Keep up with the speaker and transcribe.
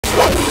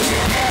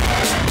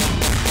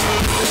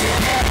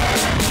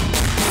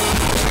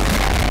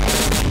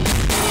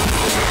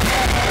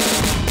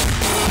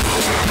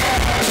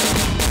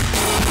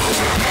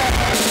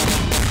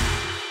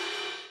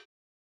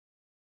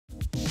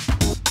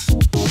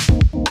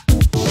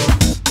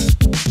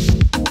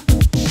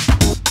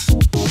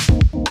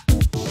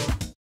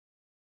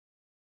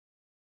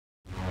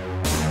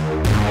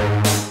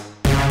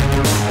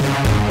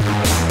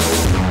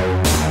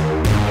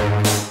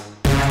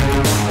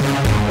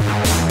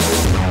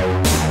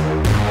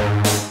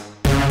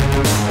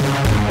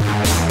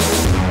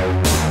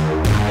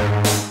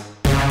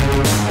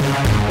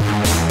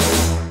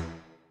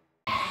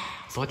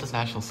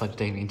National Sludge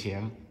Day mean to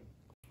you?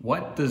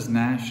 What does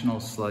National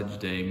Sludge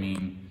Day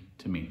mean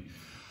to me?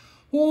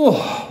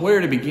 Oh, where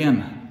to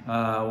begin?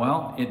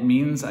 Well, it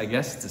means, I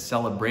guess, it's a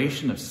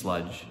celebration of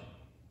sludge.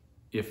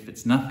 If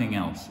it's nothing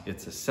else,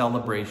 it's a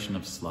celebration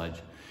of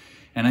sludge.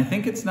 And I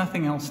think it's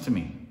nothing else to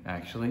me,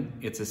 actually.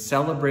 It's a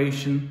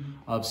celebration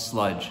of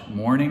sludge,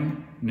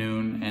 morning,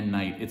 noon, and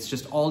night. It's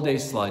just all day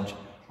sludge,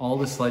 all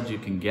the sludge you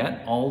can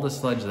get, all the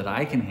sludge that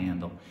I can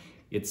handle.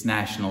 It's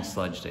National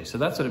Sludge Day. So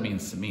that's what it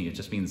means to me. It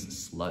just means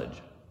sludge.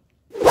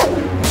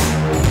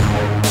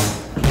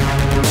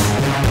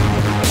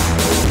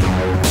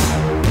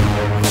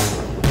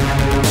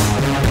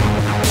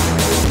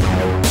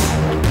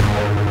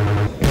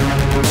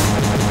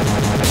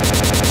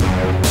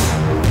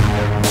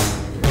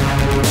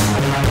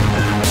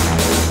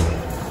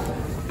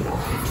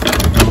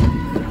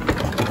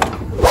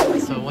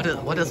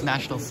 What does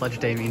National Sludge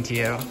Day mean to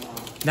you?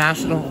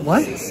 National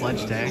what?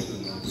 Sludge Day.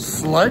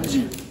 Sludge?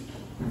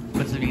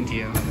 What does it mean to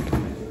you?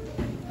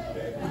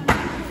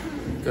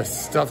 The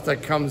stuff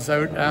that comes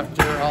out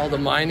after all the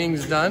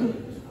mining's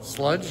done.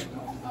 Sludge.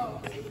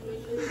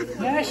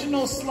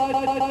 National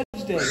Sludge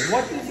Day.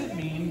 What does it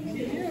mean to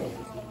you?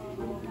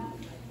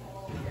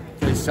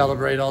 They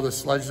celebrate all the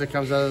sludge that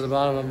comes out of the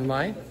bottom of the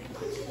mine.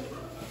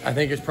 I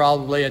think it's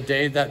probably a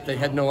day that they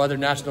had no other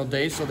national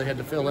days, so they had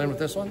to fill in with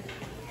this one.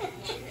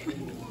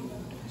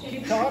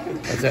 Keep talking.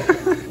 That's it.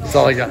 That's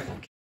all I got.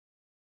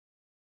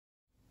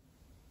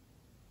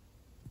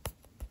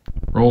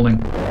 Rolling.